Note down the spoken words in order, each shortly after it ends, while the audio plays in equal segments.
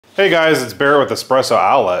Hey guys, it's Barrett with Espresso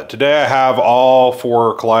Outlet. Today I have all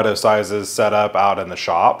 4 Kaleido sizes set up out in the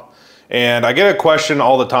shop. And I get a question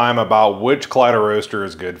all the time about which Kaleido roaster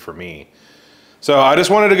is good for me. So I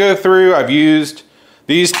just wanted to go through, I've used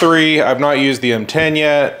these 3, I've not used the M10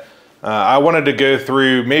 yet. I wanted to go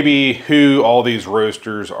through maybe who all these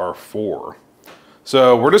roasters are for.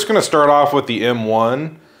 So we're just gonna start off with the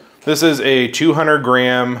M1. This is a 200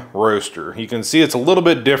 gram roaster. You can see it's a little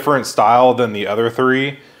bit different style than the other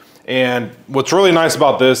 3. And what's really nice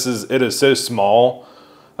about this is it is so small.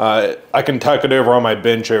 I can tuck it over on my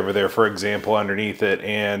bench over there, for example, underneath it,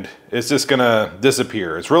 and it's just gonna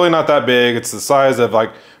disappear. It's really not that big. It's the size of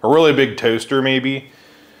like a really big toaster maybe.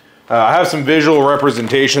 I have some visual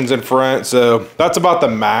representations in front, so that's about the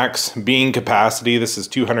max bean capacity. This is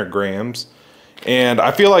 200 grams. And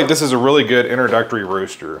I feel like this is a really good introductory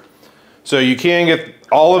roaster. So you can get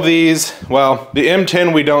all of these. Well, the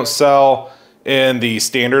M10 we don't sell in the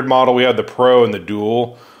standard model. We have the Pro and the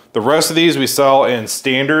Dual. The rest of these we sell in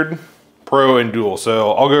standard, Pro, and Dual.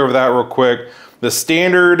 So I'll go over that real quick. The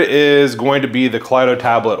standard is going to be the Kaleido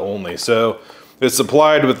tablet only. So it's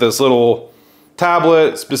supplied with this little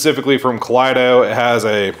tablet specifically from Kaleido. It has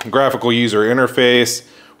a graphical user interface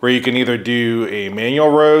where you can either do a manual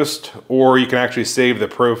roast or you can actually save the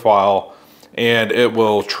profile and it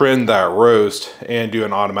will trend that roast and do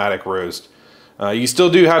an automatic roast. You still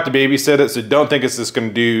do have to babysit it, so don't think it's just going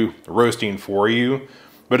to do roasting for you,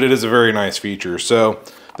 but it is a very nice feature. So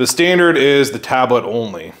the standard is the tablet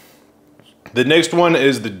only. The next one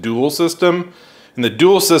is the dual system. And the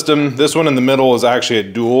dual system, this one in the middle is actually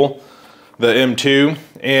a dual, the M2,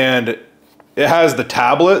 and it has the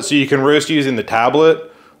tablet, so you can roast using the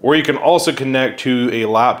tablet, or you can also connect to a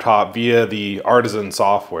laptop via the Artisan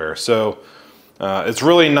software. So it's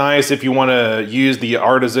really nice if you want to use the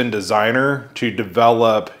Artisan Designer to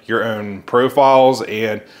develop your own profiles,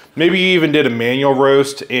 and maybe you even did a manual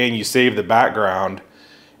roast and you saved the background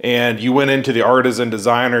and you went into the Artisan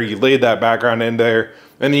Designer, you laid that background in there,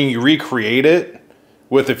 and then you recreate it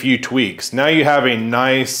with a few tweaks. Now you have a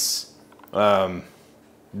nice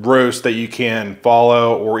roast that you can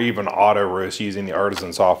follow or even auto roast using the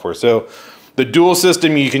Artisan software. So the dual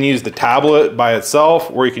system, you can use the tablet by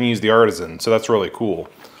itself or you can use the Artisan. So that's really cool.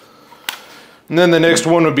 And then the next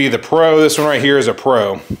one would be the Pro. This one right here is a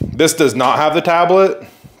Pro. This does not have the tablet.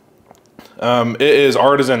 It is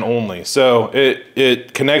Artisan only. So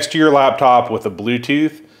it connects to your laptop with a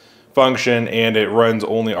Bluetooth function and it runs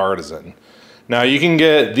only Artisan. Now you can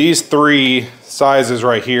get these 3 sizes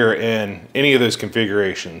right here in any of those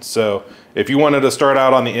configurations. So if you wanted to start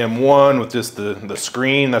out on the M1 with just the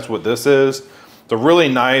screen, that's what this is. It's a really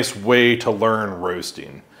nice way to learn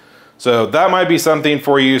roasting. So that might be something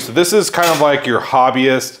for you. So this is kind of like your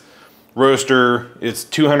hobbyist roaster. It's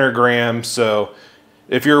 200 grams. So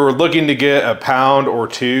if you're looking to get a pound or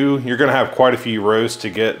 2, you're gonna have quite a few roasts to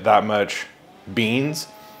get that much beans.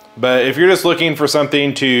 But if you're just looking for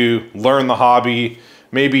something to learn the hobby,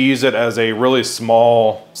 maybe use it as a really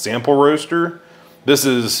small sample roaster, this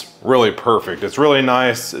is really perfect. It's really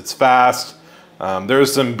nice, it's fast.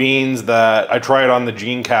 There's some beans that I tried on the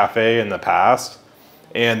Gene Cafe in the past,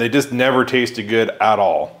 and they just never tasted good at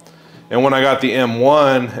all. And when I got the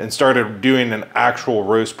M1 and started doing an actual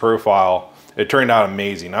roast profile, it turned out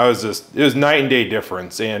amazing. It was night and day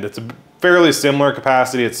difference, and it's a fairly similar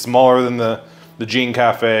capacity. It's smaller than the Gene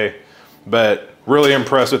Cafe, but really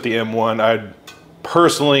impressed with the M1. I'd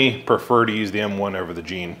personally prefer to use the M1 over the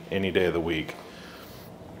Gene any day of the week.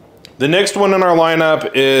 The next one in our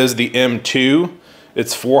lineup is the M2.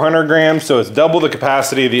 It's 400 grams, so it's double the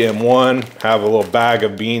capacity of the M1. I have a little bag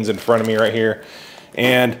of beans in front of me right here.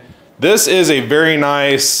 And this is a very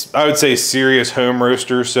nice, I would say, serious home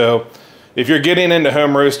roaster. So if you're getting into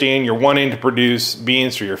home roasting, you're wanting to produce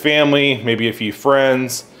beans for your family, maybe a few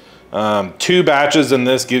friends, 2 batches in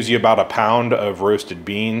this gives you about a pound of roasted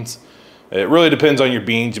beans. It really depends on your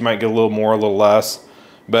beans. You might get a little more, a little less.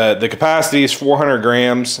 But the capacity is 400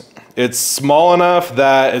 grams. It's small enough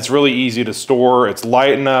that it's really easy to store. It's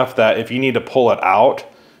light enough that if you need to pull it out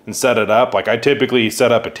and set it up, like I typically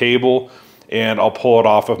set up a table and I'll pull it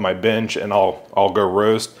off of my bench and I'll go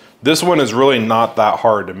roast. This one is really not that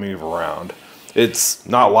hard to move around. It's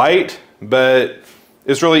not light, but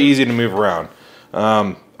it's really easy to move around.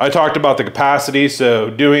 I talked about the capacity, so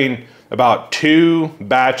doing about 2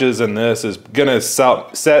 batches in this is gonna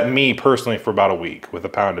set me personally for about a week with a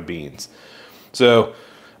pound of beans. So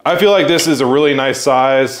I feel like this is a really nice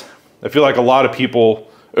size. I feel like a lot of people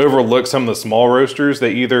overlook some of the small roasters.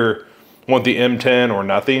 They either want the M10 or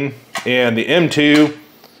nothing. And the M2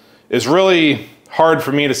 is really hard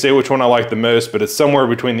for me to say which one I like the most, but it's somewhere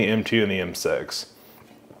between the M2 and the M6.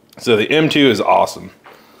 So the M2 is awesome.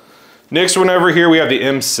 Next one over here, we have the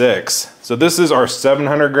M6. So this is our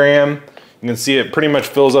 700 gram. You can see it pretty much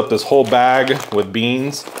fills up this whole bag with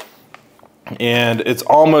beans. And it's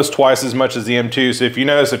almost twice as much as the M2. So if you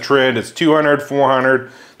notice a trend, it's 200,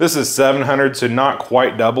 400. This is 700, so not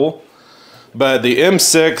quite double. But the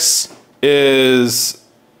M6 is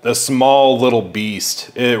a small little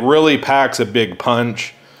beast. It really packs a big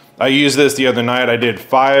punch. I used this the other night. I did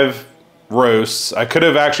 5 roasts. I could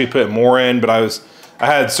have actually put more in, but I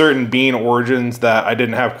had certain bean origins that I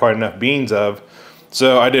didn't have quite enough beans of.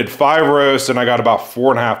 So I did 5 roasts and I got about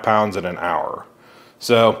 4.5 pounds in an hour.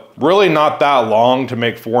 So really not that long to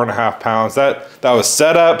make 4.5 pounds. That was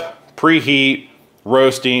setup, preheat,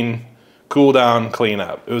 roasting, cool down, clean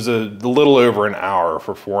up. It was a little over an hour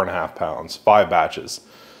for 4.5 pounds, 5 batches.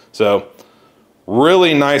 So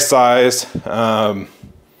really nice size.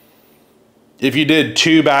 If you did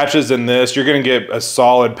 2 batches in this, you're gonna get a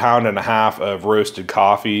solid 1.5 pounds of roasted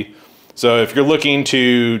coffee. So if you're looking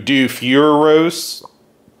to do fewer roasts,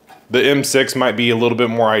 the M6 might be a little bit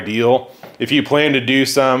more ideal. If you plan to do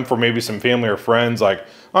some for maybe some family or friends, like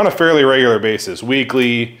on a fairly regular basis,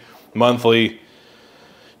 weekly, monthly,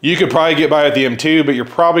 you could probably get by with the M2, but you're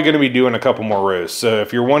probably gonna be doing a couple more roasts. So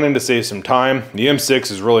if you're wanting to save some time, the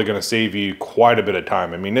M6 is really gonna save you quite a bit of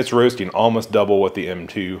time. I mean, it's roasting almost double what the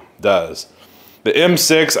M2 does. The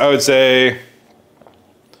M6, I would say,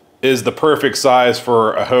 is the perfect size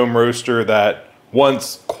for a home roaster that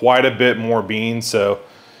wants quite a bit more beans. So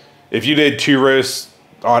if you did 2 roasts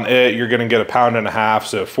on it, you're gonna get 1.5 pounds.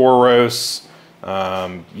 So 4 roasts,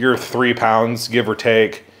 you're 3 pounds, give or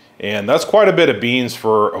take. And that's quite a bit of beans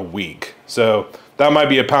for a week. So that might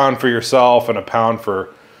be 1 pound for yourself and 1 pound for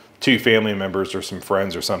 2 family members or some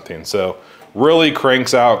friends or something. So really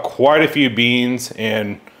cranks out quite a few beans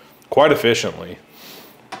and quite efficiently.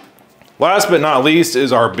 Last but not least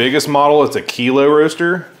is our biggest model. It's a kilo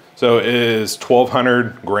roaster. So it is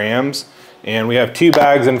 1,200 grams. And we have 2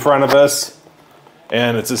 bags in front of us.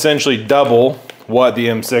 And it's essentially double what the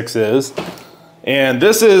M6 is. And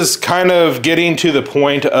this is kind of getting to the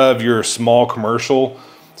point of your small commercial.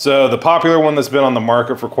 So the popular one that's been on the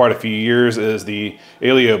market for quite a few years is the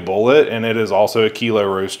Kaleido Bullet, and it is also a kilo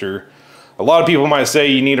roaster. A lot of people might say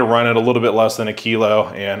you need to run it a little bit less than a kilo,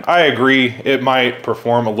 and I agree, it might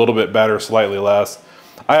perform a little bit better, slightly less.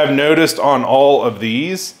 I have noticed on all of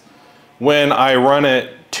these, when I run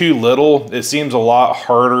it too little, it seems a lot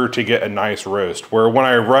harder to get a nice roast, where when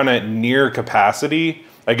I run it near capacity,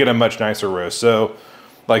 I get a much nicer roast. So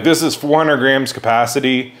like this is 400 grams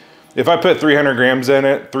capacity. If I put 300 grams in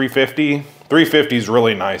it, 350 is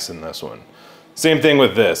really nice in this one. Same thing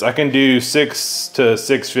with this. I can do 6 to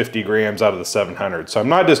 650 grams out of the 700. So I'm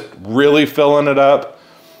not just really filling it up,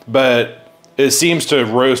 but it seems to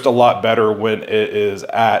roast a lot better when it is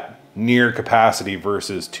at near capacity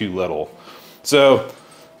versus too little. So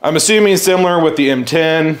I'm assuming similar with the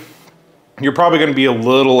M10, you're probably gonna be a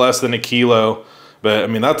little less than a kilo. But I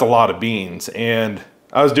mean, that's a lot of beans. And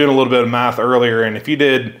I was doing a little bit of math earlier, and if you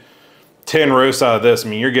did 10 roasts out of this, I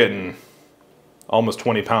mean, you're getting almost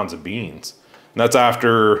 20 pounds of beans. And that's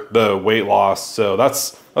after the weight loss. So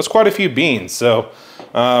that's quite a few beans. So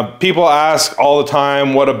people ask all the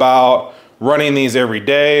time, what about running these every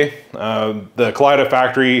day? The Kaleido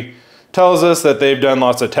factory tells us that they've done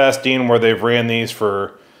lots of testing where they've ran these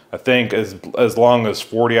for, I think, as long as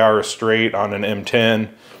 40 hours straight on an M10.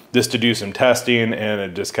 Just to do some testing, and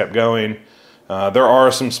it just kept going. There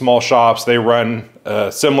are some small shops, they run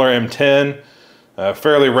a similar M10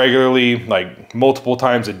 fairly regularly, like multiple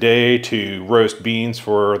times a day, to roast beans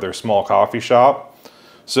for their small coffee shop.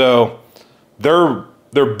 So they're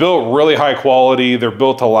built really high quality, they're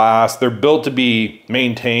built to last, they're built to be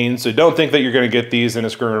maintained. So don't think that you're gonna get these and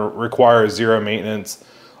it's gonna require 0 maintenance.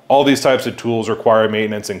 All these types of tools require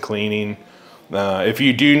maintenance and cleaning. If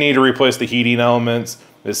you do need to replace the heating elements,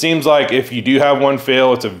 it seems like if you do have one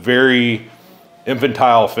fail, it's a very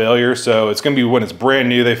infantile failure. So it's gonna be when it's brand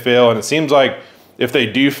new they fail, and it seems like if they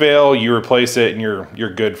do fail, you replace it and you're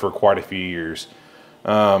good for quite a few years.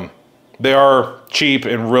 They are cheap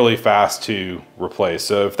and really fast to replace.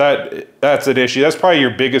 So if that's an issue, that's probably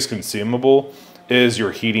your biggest consumable, is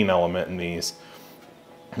your heating element in these.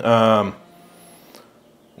 What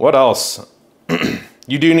else?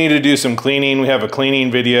 You do need to do some cleaning. We have a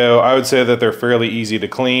cleaning video. I would say that they're fairly easy to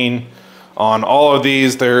clean. On all of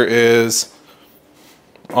these, there's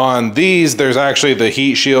actually the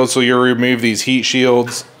heat shield, so you'll remove these heat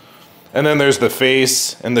shields. And then there's the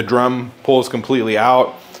face, and the drum pulls completely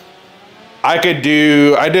out. I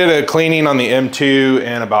did a cleaning on the M2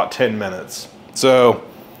 in about 10 minutes. So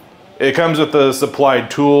It comes with the supplied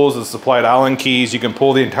tools, the supplied Allen keys. You can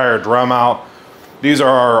pull the entire drum out. These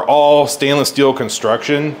are all stainless steel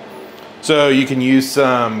construction. So you can use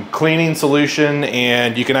some cleaning solution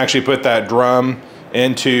and you can actually put that drum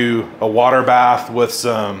into a water bath with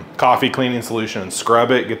some coffee cleaning solution and scrub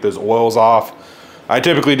it, get those oils off. I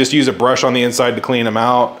typically just use a brush on the inside to clean them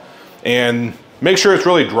out and make sure it's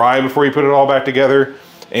really dry before you put it all back together,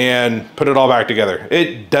 and put it all back together.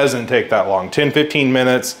 It doesn't take that long, 10-15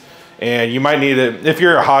 minutes, and you might need it, if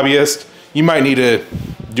you're a hobbyist, you might need to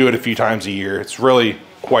do it a few times a year. It's really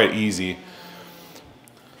quite easy.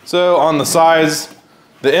 So on the size,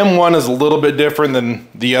 the M1 is a little bit different than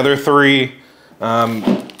the other three.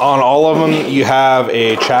 On all of them, you have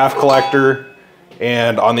a chaff collector,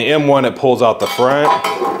 and on the M1, it pulls out the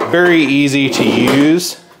front. Very easy to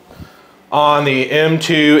use. On the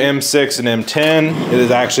M2, M6, and M10, it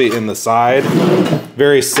is actually in the side.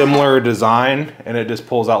 Very similar design, and it just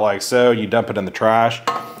pulls out like so. You dump it in the trash.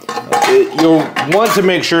 You'll want to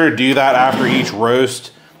make sure to do that after each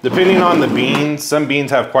roast. Depending on the beans, some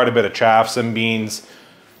beans have quite a bit of chaff, some beans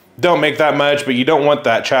don't make that much, but you don't want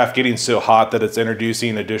that chaff getting so hot that it's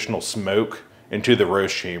introducing additional smoke into the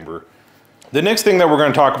roast chamber. The next thing that we're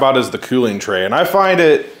going to talk about is the cooling tray, and I find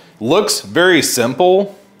it looks very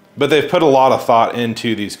simple, but they've put a lot of thought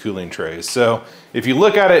into these cooling trays. So if you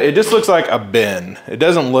look at it, it just looks like a bin. It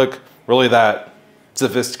doesn't look really that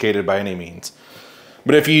sophisticated by any means.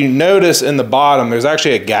 But if you notice in the bottom, there's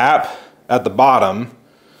actually a gap at the bottom.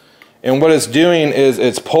 And what it's doing is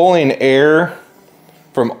it's pulling air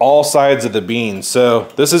from all sides of the beans.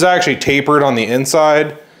 So this is actually tapered on the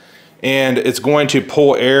inside, and it's going to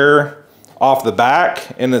pull air off the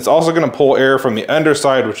back, and it's also going to pull air from the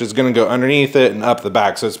underside, which is going to go underneath it and up the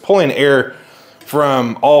back. So it's pulling air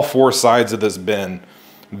from all four sides of this bin.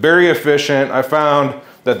 Very efficient. I found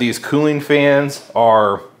that these cooling fans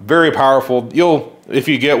are very powerful. If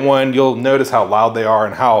you get one, you'll notice how loud they are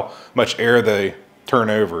and how much air they turn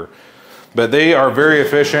over. But they are very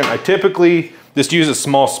efficient. I typically just use a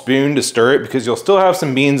small spoon to stir it because you'll still have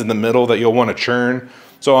some beans in the middle that you'll want to churn.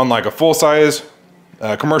 So on like a full-size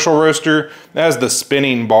commercial roaster, it has the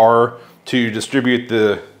spinning bar to distribute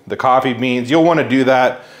the coffee beans. You'll want to do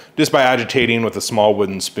that just by agitating with a small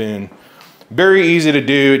wooden spoon. Very easy to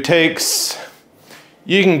do.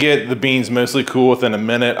 You can get the beans mostly cool within a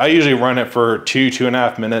minute. I usually run it for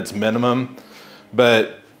 2.5 minutes minimum,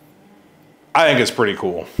 but I think it's pretty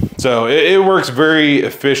cool. So it works very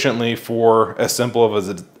efficiently for as simple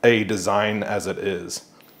of a design as it is.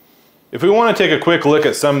 If we want to take a quick look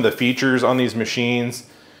at some of the features on these machines,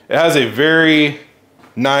 it has a very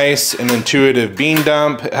nice and intuitive bean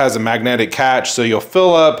dump. It has a magnetic catch, so you'll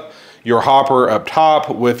fill up your hopper up top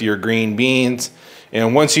with your green beans.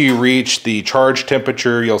 And once you reach the charge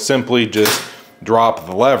temperature, you'll simply just drop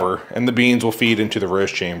the lever and the beans will feed into the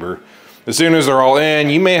roast chamber. As soon as they're all in,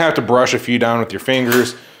 you may have to brush a few down with your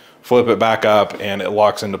fingers, flip it back up, and it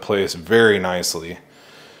locks into place very nicely.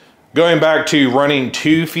 Going back to running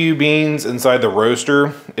too few beans inside the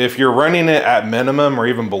roaster, if you're running it at minimum or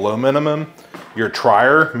even below minimum, your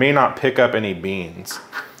trier may not pick up any beans.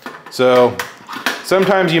 So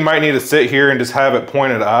sometimes you might need to sit here and just have it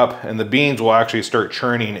pointed up, and the beans will actually start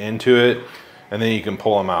churning into it, and then you can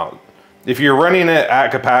pull them out. If you're running it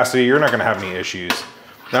at capacity, you're not going to have any issues.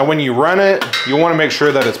 Now when you run it, you want to make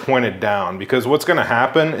sure that it's pointed down, because what's going to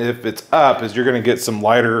happen if it's up is you're going to get some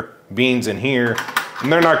lighter beans in here,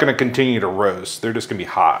 and they're not going to continue to roast. They're just going to be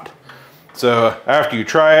hot. So after you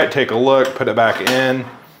try it, take a look, put it back in,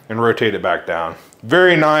 and rotate it back down.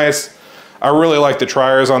 Very nice. I really like the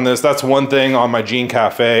triers on this. That's one thing on my Gene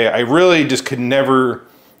Cafe. I really just could never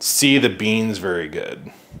see the beans very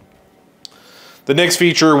good. The next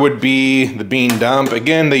feature would be the bean dump.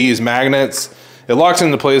 Again, they use magnets. It locks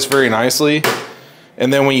into place very nicely,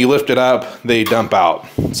 and then when you lift it up, they dump out.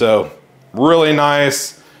 So really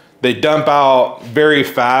nice. They dump out very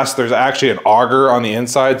fast. There's actually an auger on the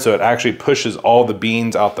inside, so it actually pushes all the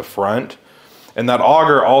beans out the front. And that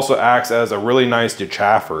auger also acts as a really nice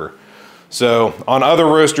dechaffer. So on other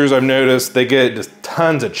roasters, I've noticed they get just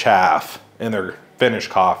tons of chaff in their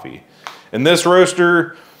finished coffee. In this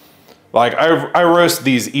roaster, like I roast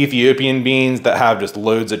these Ethiopian beans that have just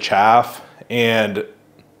loads of chaff, and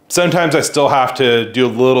sometimes I still have to do a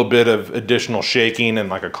little bit of additional shaking and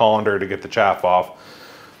like a colander to get the chaff off.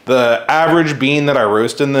 The average bean that I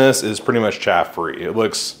roast in this is pretty much chaff free. It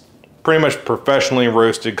looks pretty much professionally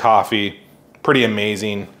roasted coffee, pretty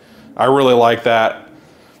amazing. I really like that.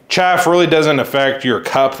 Chaff really doesn't affect your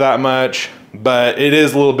cup that much, but it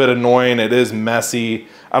is a little bit annoying. It is messy.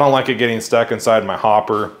 I don't like it getting stuck inside my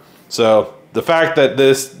hopper. So the fact that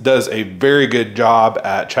this does a very good job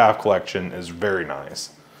at chaff collection is very nice.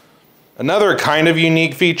 Another kind of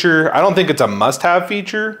unique feature, I don't think it's a must-have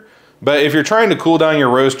feature, but if you're trying to cool down your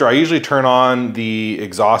roaster, I usually turn on the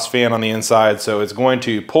exhaust fan on the inside, so it's going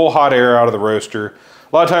to pull hot air out of the roaster.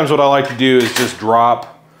 A lot of times what I like to do is just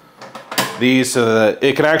drop these so that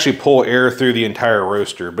it can actually pull air through the entire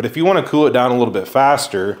roaster. But if you want to cool it down a little bit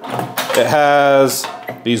faster, it has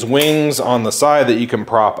these wings on the side that you can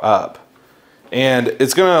prop up. And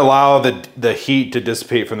it's going to allow the heat to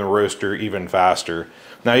dissipate from the roaster even faster.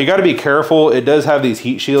 Now you got to be careful. It does have these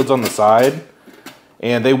heat shields on the side,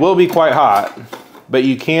 and they will be quite hot, but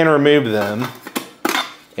you can remove them,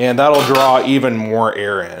 and that'll draw even more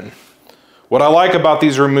air in. What I like about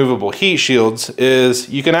these removable heat shields is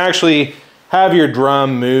you can actually have your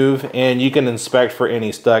drum move, and you can inspect for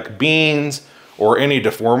any stuck beans or any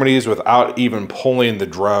deformities without even pulling the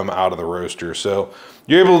drum out of the roaster. So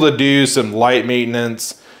you're able to do some light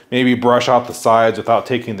maintenance, maybe brush out the sides without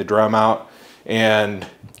taking the drum out, and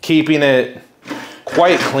keeping it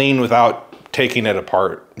quite clean without taking it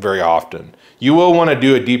apart very often. You will want to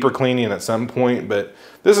do a deeper cleaning at some point, but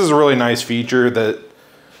this is a really nice feature that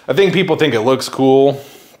I think people think it looks cool,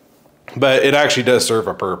 but it actually does serve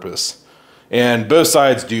a purpose. And both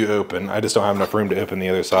sides do open. I just don't have enough room to open the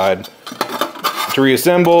other side. To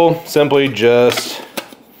reassemble, simply just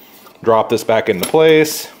drop this back into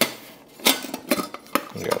place.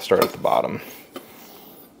 You gotta start at the bottom.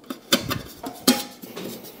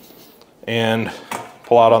 And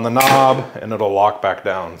pull out on the knob, and it'll lock back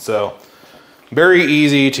down. So very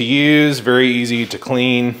easy to use, very easy to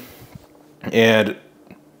clean, and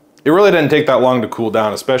it really doesn't take that long to cool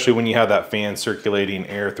down, especially when you have that fan circulating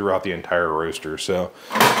air throughout the entire roaster. So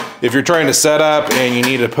if you're trying to set up and you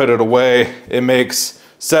need to put it away, it makes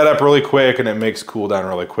setup really quick and it makes cool down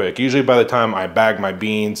really quick. Usually by the time I bag my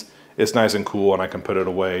beans, it's nice and cool and I can put it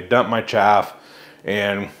away, dump my chaff,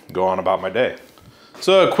 and go on about my day.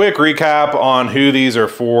 So a quick recap on who these are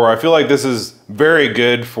for. I feel like this is very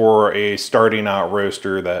good for a starting out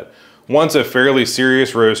roaster that wants a fairly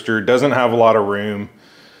serious roaster, doesn't have a lot of room.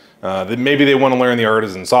 Maybe they want to learn the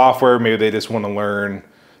artisan software, maybe they just want to learn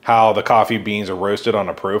how the coffee beans are roasted on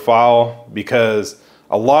a profile, because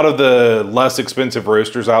a lot of the less expensive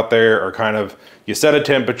roasters out there are kind of, you set a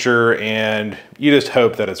temperature and you just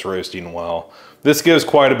hope that it's roasting well. This gives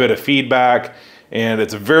quite a bit of feedback, and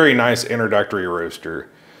it's a very nice introductory roaster.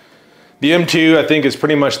 The M2, I think, is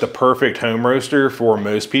pretty much the perfect home roaster for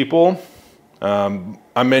most people.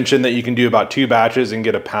 I mentioned that you can do about 2 batches and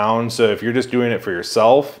get a pound, so if you're just doing it for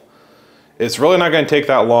yourself, it's really not going to take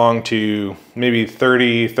that long, to maybe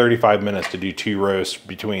 30-35 minutes to do 2 roasts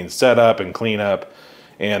between setup and cleanup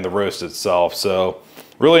and the roast itself. So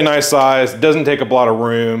really nice size, doesn't take up a lot of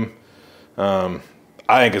room.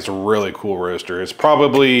 I think it's a really cool roaster. It's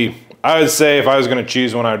probably, I would say if I was going to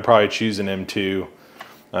choose one, I'd probably choose an M2.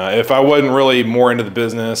 If I wasn't really more into the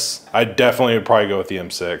business, I definitely would probably go with the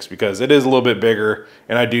M6, because it is a little bit bigger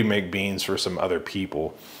and I do make beans for some other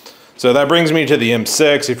people. So that brings me to the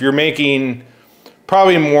M6. If you're making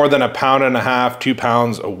probably more than 1.5 pounds, 2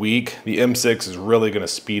 pounds a week, the M6 is really going to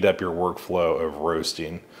speed up your workflow of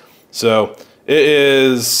roasting. So it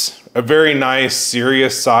is a very nice,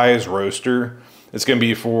 serious size roaster. It's going to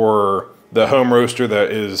be for the home roaster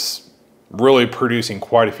that is really producing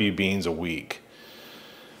quite a few beans a week.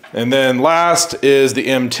 And then last is the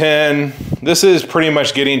M10. This is pretty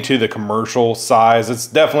much getting to the commercial size. It's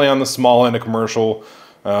definitely on the small end of commercial.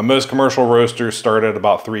 Most commercial roasters start at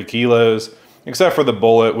about 3 kilos, except for the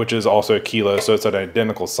Bullet, which is also a kilo, so it's an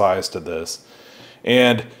identical size to this.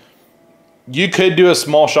 And you could do a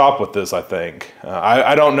small shop with this, I think.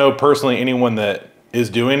 I don't know personally anyone that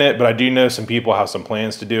is doing it, but I do know some people have some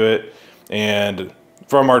plans to do it. And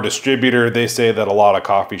from our distributor, they say that a lot of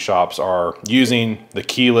coffee shops are using the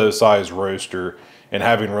kilo size roaster and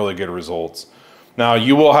having really good results. Now,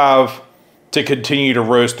 you will have to continue to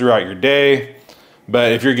roast throughout your day,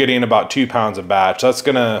 but if you're getting about 2 pounds a batch, that's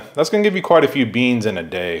gonna give you quite a few beans in a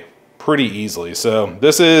day pretty easily. So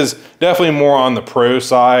this is definitely more on the pro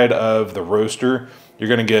side of the roaster. You're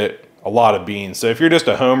gonna get a lot of beans. So if you're just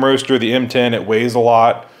a home roaster, the M10, it weighs a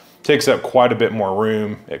lot, takes up quite a bit more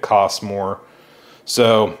room, it costs more.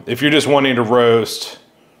 So if you're just wanting to roast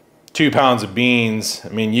 2 pounds of beans, I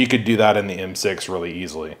mean, you could do that in the M6 really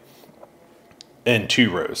easily in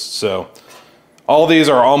 2 roasts. So all these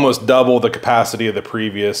are almost double the capacity of the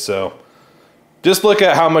previous. So just look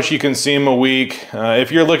at how much you consume a week.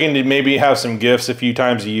 If you're looking to maybe have some gifts a few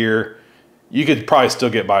times a year, you could probably still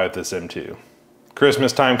get by with this M2.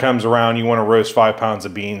 Christmas time comes around, you want to roast 5 pounds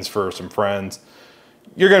of beans for some friends.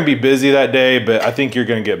 You're going to be busy that day, but I think you're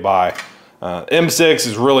going to get by. M6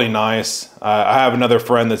 is really nice. I have another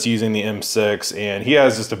friend that's using the M6, and he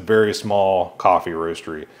has just a very small coffee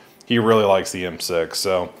roastery. He really likes the M6.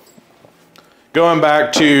 So going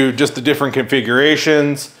back to just the different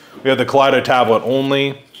configurations, we have the Kaleido tablet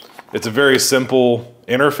only. It's a very simple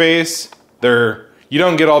interface. You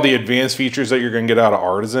don't get all the advanced features that you're going to get out of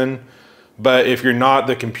Artisan, but if you're not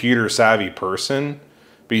the computer savvy person,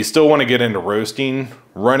 but you still want to get into roasting,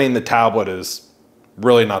 running the tablet is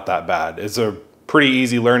really not that bad. It's a pretty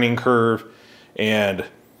easy learning curve, and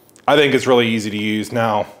I think it's really easy to use.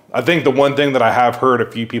 Now, I think the one thing that I have heard a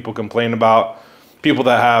few people complain about, people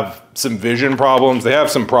that have some vision problems, they have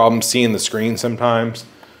some problems seeing the screen sometimes.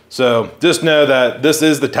 So just know that this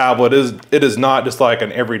is the tablet. It is not just like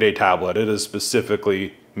an everyday tablet. It is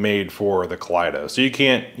specifically made for the Kaleido. So you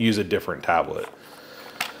can't use a different tablet.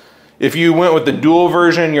 If you went with the dual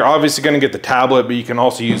version, you're obviously going to get the tablet, but you can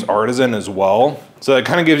also use Artisan as well. So it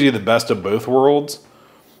kind of gives you the best of both worlds.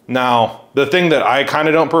 Now, the thing that I kind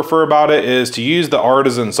of don't prefer about it is to use the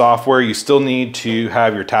Artisan software, you still need to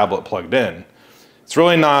have your tablet plugged in. It's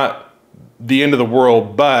really not the end of the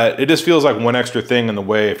world, but it just feels like one extra thing in the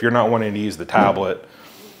way if you're not wanting to use the tablet.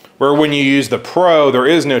 Where when you use the Pro, there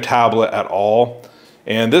is no tablet at all.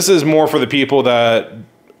 And this is more for the people that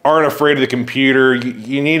aren't afraid of the computer.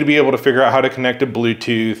 You need to be able to figure out how to connect to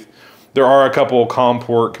Bluetooth. There are a couple of COM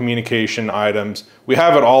port communication items. We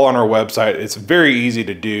have it all on our website. It's very easy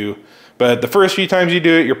to do, but the first few times you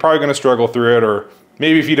do it, you're probably going to struggle through it, or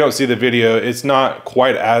maybe if you don't see the video, it's not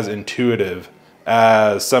quite as intuitive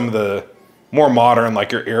as some of the more modern,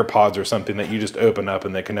 like your AirPods or something that you just open up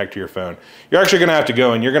and they connect to your phone. You're actually going to have to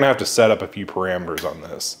go and you're going to have to set up a few parameters on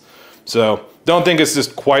this. So don't think it's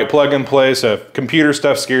just quite plug and play. So if computer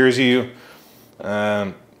stuff scares you,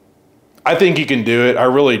 I think you can do it. I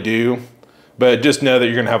really do. But just know that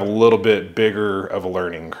you're going to have a little bit bigger of a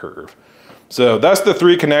learning curve. So that's the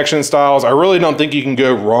 3 connection styles. I really don't think you can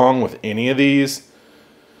go wrong with any of these.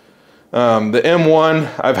 The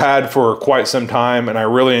M1 I've had for quite some time and I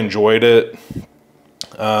really enjoyed it.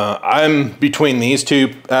 I'm between these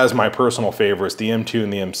two as my personal favorites, the M2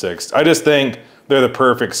 and the M6. I just think they're the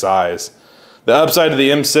perfect size. The upside of the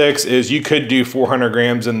M6 is you could do 400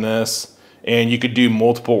 grams in this and you could do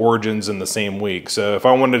multiple origins in the same week. So if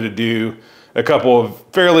I wanted to do a couple of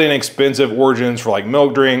fairly inexpensive origins for like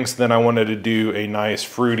milk drinks, then I wanted to do a nice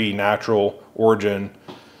fruity natural origin,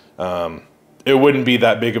 it wouldn't be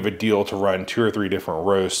that big of a deal to run 2 or 3 different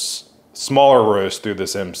roasts, smaller roasts through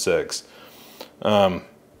this M6.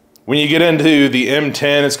 When you get into the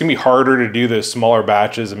M10, it's gonna be harder to do those smaller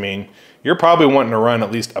batches. I mean, you're probably wanting to run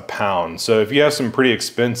at least a pound. So if you have some pretty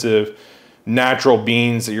expensive natural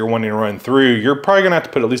beans that you're wanting to run through, you're probably gonna have to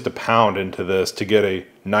put at least a pound into this to get a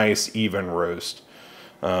nice even roast.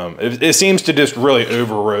 It seems to just really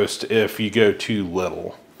over roast if you go too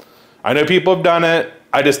little. I know people have done it.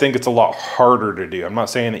 I just think it's a lot harder to do. I'm not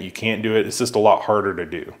saying that you can't do it. It's just a lot harder to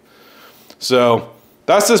do. So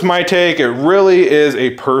that's just my take. It really is a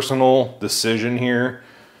personal decision here.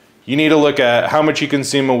 You need to look at how much you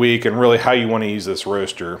consume a week and really how you want to use this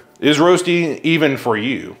roaster. Is roasting even for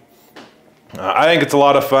you? I think it's a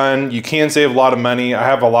lot of fun. You can save a lot of money. I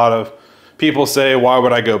have a lot of people say, why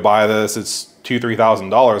would I go buy this? It's $2,000,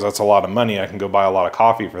 $3,000. That's a lot of money. I can go buy a lot of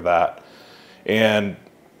coffee for that. And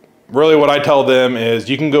really what I tell them is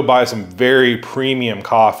you can go buy some very premium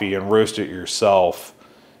coffee and roast it yourself.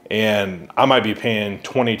 And I might be paying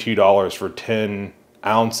 $22 for 10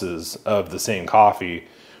 ounces of the same coffee,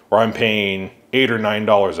 where I'm paying $8 or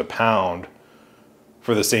 $9 a pound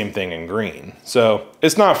for the same thing in green. So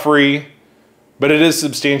it's not free, but it is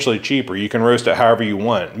substantially cheaper. You can roast it however you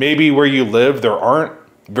want. Maybe where you live, there aren't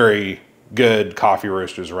very good coffee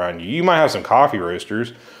roasters around you. You might have some coffee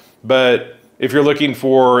roasters, but if you're looking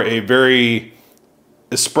for a very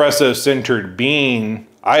espresso-centered bean,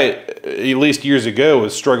 at least years ago,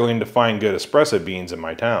 was struggling to find good espresso beans in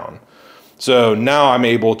my town. So now I'm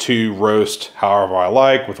able to roast however I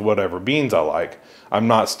like with whatever beans I like. I'm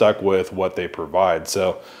not stuck with what they provide.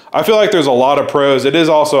 So I feel like there's a lot of pros. It is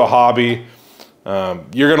also a hobby.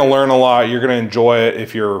 You're gonna learn a lot. You're gonna enjoy it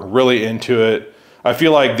if you're really into it. I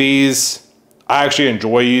feel like these, I actually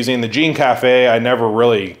enjoy using. The Gene Cafe, I never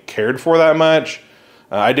really cared for that much.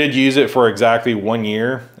 I did use it for exactly 1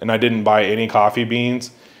 year and I didn't buy any coffee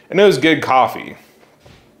beans, and it was good coffee.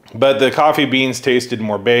 But the coffee beans tasted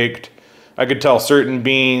more baked. I could tell certain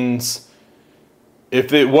beans,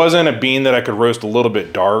 if it wasn't a bean that I could roast a little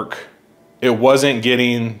bit dark, it wasn't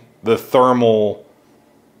getting the thermal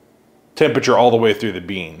temperature all the way through the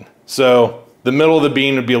bean. So the middle of the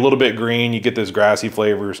bean would be a little bit green, you get those grassy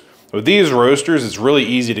flavors. With these roasters, it's really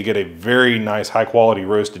easy to get a very nice high quality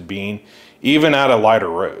roasted bean, even at a lighter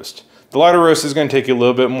roast. The lighter roast is going to take you a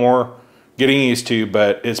little bit more getting used to,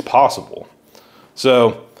 but it's possible.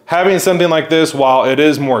 So having something like this, while it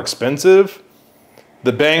is more expensive,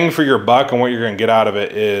 the bang for your buck and what you're going to get out of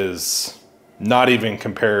it is not even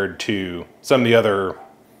compared to some of the other,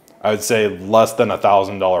 I would say, less than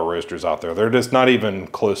 $1,000 roasters out there. They're just not even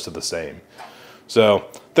close to the same. So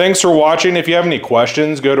thanks for watching. If you have any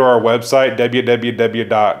questions, go to our website,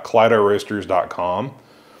 www.kaleidoroasters.com.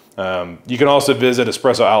 You can also visit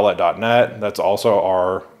espressooutlet.net. That's also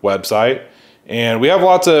our website. And we have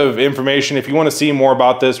lots of information. If you want to see more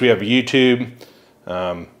about this, we have YouTube.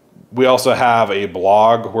 We also have a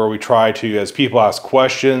blog where we try to, as people ask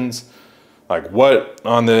questions, like what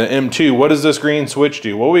on the M2, what does this green switch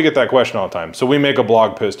do? Well, we get that question all the time. So we make a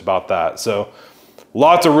blog post about that. So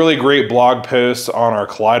lots of really great blog posts on our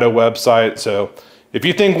Kaleido website. So if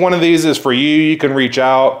you think one of these is for you, you can reach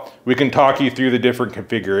out. We can talk you through the different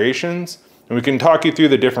configurations, and we can talk you through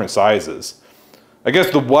the different sizes. I guess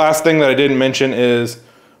the last thing that I didn't mention is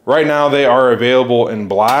right now they are available in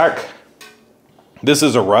black. This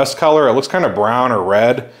is a rust color. It looks kind of brown or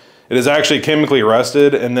red. It is actually chemically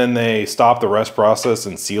rusted, and then they stop the rust process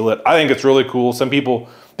and seal it. I think it's really cool. Some people,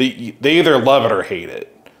 they either love it or hate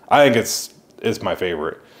it. I think it's my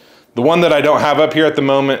favorite. The one that I don't have up here at the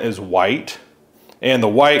moment is white. And the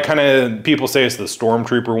white kind of, people say it's the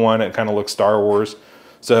Stormtrooper one. It kind of looks Star Wars.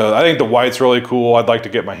 So I think the white's really cool. I'd like to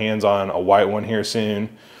get my hands on a white one here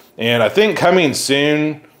soon. And I think coming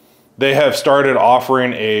soon, they have started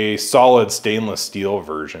offering a solid stainless steel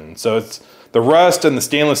version. So it's the rust and the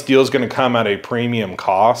stainless steel is going to come at a premium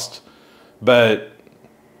cost. But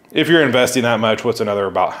if you're investing that much, what's another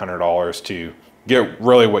about $100 to get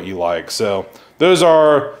really what you like? So those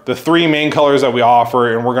are the three main colors that we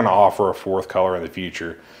offer, and we're going to offer a fourth color in the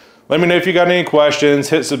future. Let me know if you got any questions.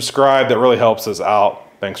 Hit subscribe. That really helps us out.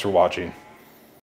 Thanks for watching.